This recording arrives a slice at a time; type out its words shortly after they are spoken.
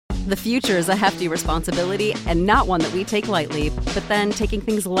The future is a hefty responsibility and not one that we take lightly, but then taking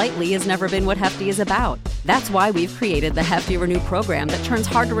things lightly has never been what Hefty is about. That's why we've created the Hefty Renew program that turns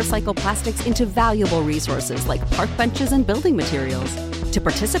hard-to-recycle plastics into valuable resources like park benches and building materials. To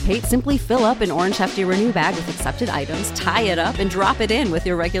participate, simply fill up an orange Hefty Renew bag with accepted items, tie it up, and drop it in with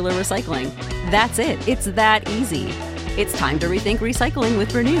your regular recycling. That's it. It's that easy. It's time to rethink recycling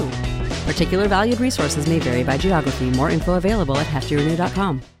with Renew. Particular valued resources may vary by geography. More info available at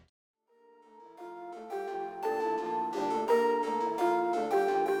heftyrenew.com.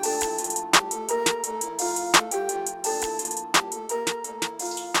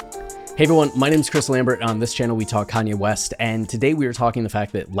 Hey everyone, my name is Chris Lambert. On this channel, we talk Kanye West, and today we are talking the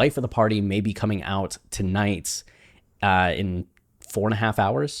fact that Life of the Party may be coming out tonight in 4.5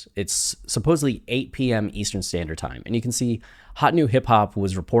 hours. It's supposedly 8 p.m. Eastern Standard Time, and you can see Hot New Hip Hop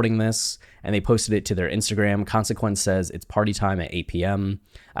was reporting this, and they posted it to their Instagram. Consequence says it's party time at 8 p.m.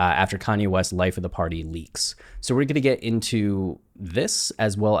 After Kanye West's Life of the Party leaks. So we're going to get into this,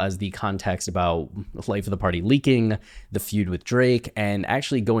 as well as the context about Life of the Party leaking, the feud with Drake, and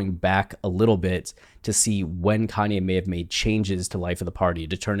actually going back a little bit to see when Kanye may have made changes to Life of the Party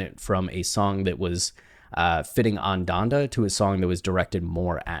to turn it from a song that was fitting on Donda to a song that was directed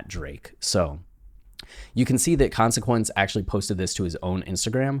more at Drake. So you can see that Consequence actually posted this to his own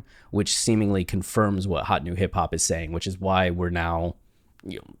Instagram, which seemingly confirms what Hot New Hip Hop is saying, which is why we're now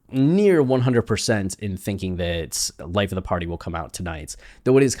near 100% in thinking that Life of the Party will come out tonight.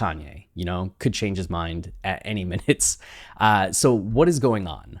 Though it is Kanye, could change his mind at any minute. So what is going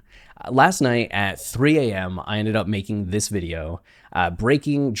on? Last night at 3 a.m., I ended up making this video,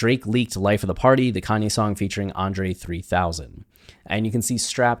 breaking Drake leaked Life of the Party, the Kanye song featuring Andre 3000. And you can see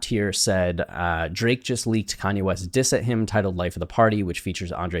strapped here said, Drake just leaked Kanye West's diss at him titled Life of the Party, which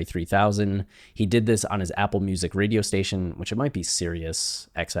features Andre 3000. He did this on his Apple Music radio station, which it might be Sirius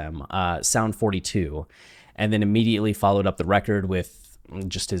XM, Sound 42, and then immediately followed up the record with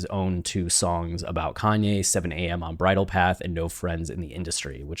just his own 2 songs about Kanye, 7 a.m. on Bridal Path and No Friends in the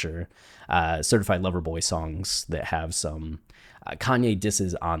Industry, which are Certified Lover Boy songs that have some Kanye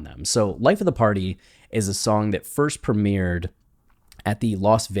disses on them. So Life of the Party is a song that first premiered at the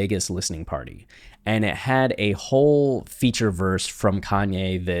Las Vegas listening party, and it had a whole feature verse from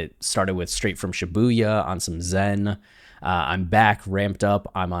Kanye that started with Straight from Shibuya on some Zen. I'm back, ramped up,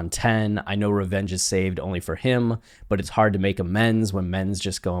 I'm on 10. I know revenge is saved only for him, but it's hard to make amends when men's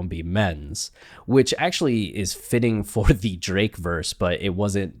just gonna be men's, which actually is fitting for the Drake verse, but it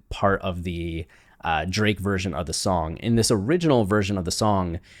wasn't part of the Drake version of the song. In this original version of the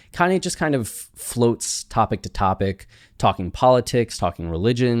song, Kanye just kind of floats topic to topic, talking politics, talking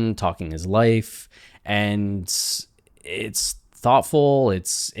religion, talking his life, and it's thoughtful,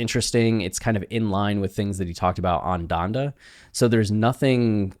 it's interesting, it's kind of in line with things that he talked about on Donda. So there's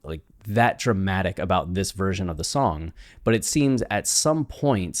nothing like that dramatic about this version of the song, but it seems at some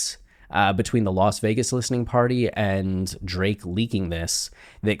points between the Las Vegas listening party and Drake leaking this,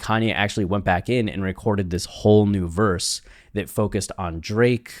 that Kanye actually went back in and recorded this whole new verse that focused on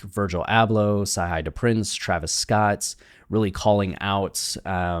Drake, Virgil Abloh, Sci-Hi to Prince, Travis Scott, really calling out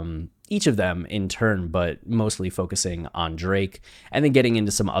each of them in turn, but mostly focusing on Drake, and then getting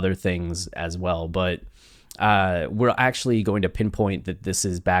into some other things as well. But we're actually going to pinpoint that this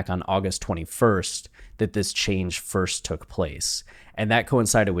is back on August 21st that this change first took place. And that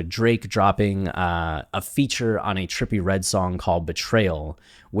coincided with Drake dropping a feature on a Trippie Redd song called Betrayal,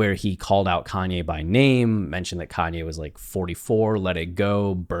 where he called out Kanye by name, mentioned that Kanye was like 44, let it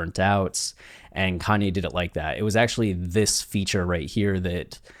go, burnt out, and Kanye did it like that. It was actually this feature right here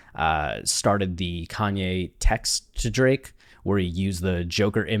that started the Kanye text to Drake, where he used the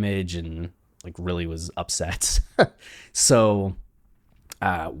Joker image and like really was upset. So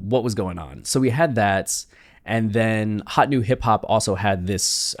what was going on? So we had that, and then Hot New Hip Hop also had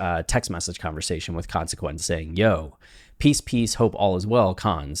this text message conversation with Consequence saying, yo, peace, hope all is well,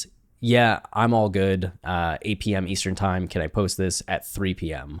 Cons. Yeah, I'm all good. 8 p.m. Eastern time. Can I post this at 3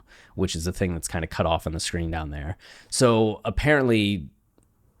 p.m., which is the thing that's kind of cut off on the screen down there. So apparently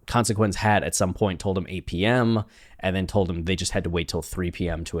Consequence had at some point told him 8 p.m. and then told him they just had to wait till 3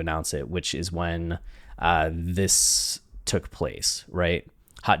 p.m. to announce it, which is when this took place, right?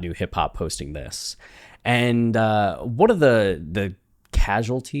 Hot New Hip Hop posting this. And what are the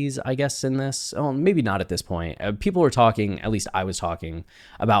casualties, I guess, in this? Oh, maybe not at this point. People were talking, at least I was talking,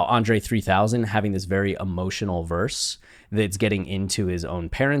 about Andre 3000 having this very emotional verse that's getting into his own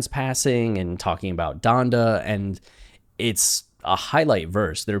parents passing and talking about Donda, and it's a highlight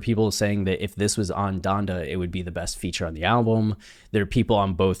verse. There are people saying that if this was on Donda, it would be the best feature on the album. There are people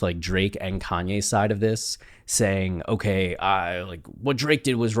on both like Drake and Kanye's side of this saying, okay, like what Drake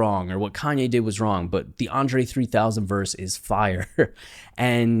did was wrong or what Kanye did was wrong, but the Andre 3000 verse is fire.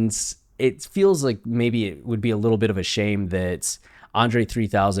 And it feels like maybe it would be a little bit of a shame that Andre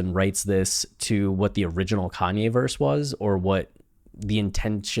 3000 writes this to what the original Kanye verse was, or what the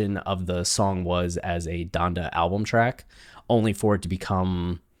intention of the song was as a Donda album track, only for it to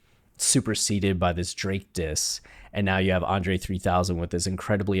become superseded by this Drake diss. And now you have Andre 3000 with this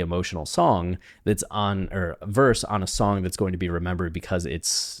incredibly emotional song that's on, or verse on a song that's going to be remembered because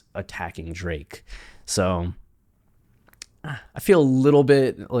it's attacking Drake. So I feel a little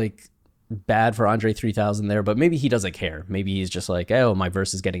bit like bad for Andre 3000 there, but maybe he doesn't care. Maybe he's just like, oh, my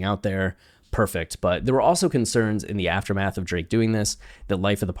verse is getting out there. Perfect. But there were also concerns in the aftermath of Drake doing this that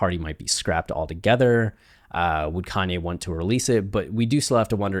Life of the Party might be scrapped altogether. Would Kanye want to release it? But we do still have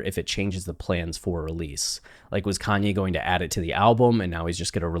to wonder if it changes the plans for release. Like, was Kanye going to add it to the album and now he's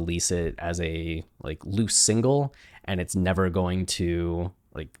just going to release it as a like loose single and it's never going to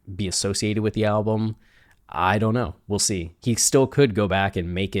like be associated with the album? I don't know. We'll see. He still could go back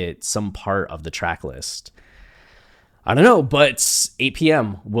and make it some part of the track list. I don't know, but 8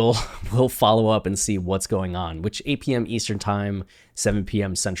 p.m. we'll follow up and see what's going on, which 8 p.m. Eastern time, 7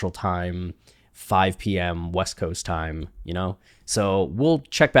 p.m. Central time, 5 p.m. West Coast time, you know? So we'll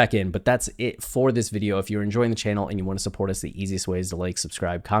check back in, but that's it for this video. If you're enjoying the channel and you want to support us, the easiest way is to like,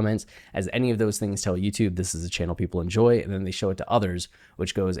 subscribe, comment, as any of those things tell YouTube this is a channel people enjoy, and then they show it to others,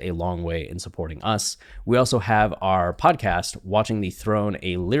 which goes a long way in supporting us. We also have our podcast, Watching the Throne,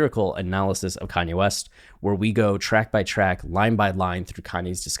 a lyrical analysis of Kanye West, where we go track by track, line by line through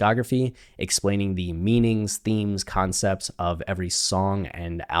Kanye's discography, explaining the meanings, themes, concepts of every song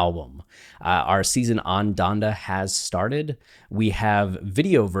and album. Our season on Donda has started. We have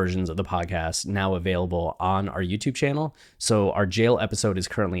video versions of the podcast now available on our YouTube channel. So our jail episode is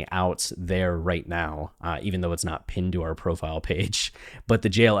currently out there right now, even though it's not pinned to our profile page. But the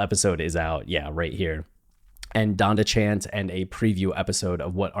jail episode is out, yeah, right here. And Donda Chant and a preview episode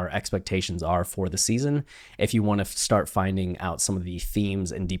of what our expectations are for the season, if you want to start finding out some of the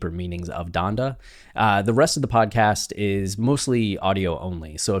themes and deeper meanings of Donda. The rest of the podcast is mostly audio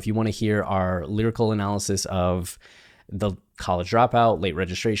only. So if you want to hear our lyrical analysis of The College Dropout, Late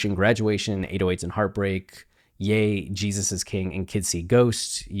Registration, Graduation, 808s and Heartbreak, Yay, Jesus is King, and Kids See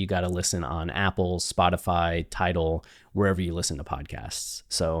Ghosts, you got to listen on Apple, Spotify, Tidal, wherever you listen to podcasts.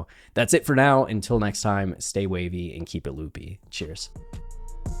 So that's it for now. Until next time, stay wavy and keep it loopy. Cheers.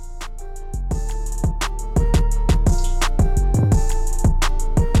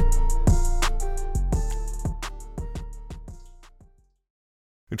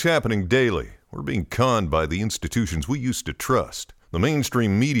 It's happening daily. We're being conned by the institutions we used to trust. The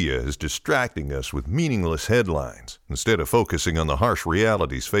mainstream media is distracting us with meaningless headlines instead of focusing on the harsh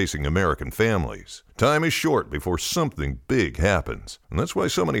realities facing American families. Time is short before something big happens, and that's why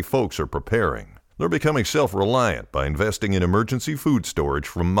so many folks are preparing. They're becoming self-reliant by investing in emergency food storage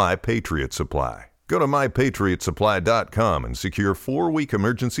from My Patriot Supply. Go to MyPatriotSupply.com and secure 4-week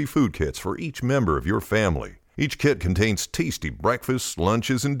emergency food kits for each member of your family. Each kit contains tasty breakfasts,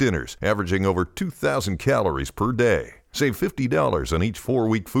 lunches, and dinners, averaging over 2,000 calories per day. Save $50 on each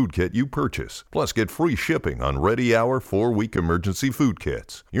 4-week food kit you purchase, plus get free shipping on Ready Hour 4-week emergency food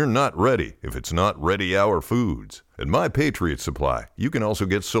kits. You're not ready if it's not Ready Hour foods. At My Patriot Supply, you can also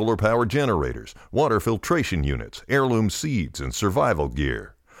get solar power generators, water filtration units, heirloom seeds, and survival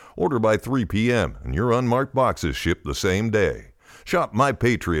gear. Order by 3 p.m. and your unmarked boxes ship the same day. Shop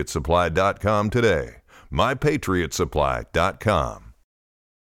MyPatriotSupply.com today. MyPatriotSupply.com.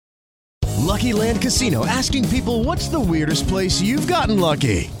 Lucky Land Casino, asking people, what's the weirdest place you've gotten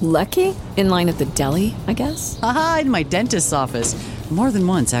lucky? Lucky? In line at the deli, I guess? Aha, in my dentist's office. More than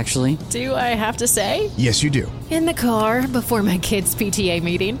once, actually. Do I have to say? Yes, you do. In the car before my kids' PTA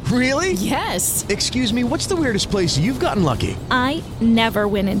meeting. Really? Yes. Excuse me, what's the weirdest place you've gotten lucky? I never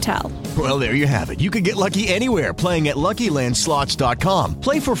win and tell. Well, there you have it. You can get lucky anywhere, playing at LuckyLandSlots.com.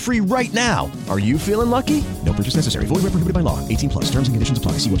 Play for free right now. Are you feeling lucky? No purchase necessary. Void where prohibited by law. 18+. Terms and conditions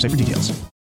apply. See website for details.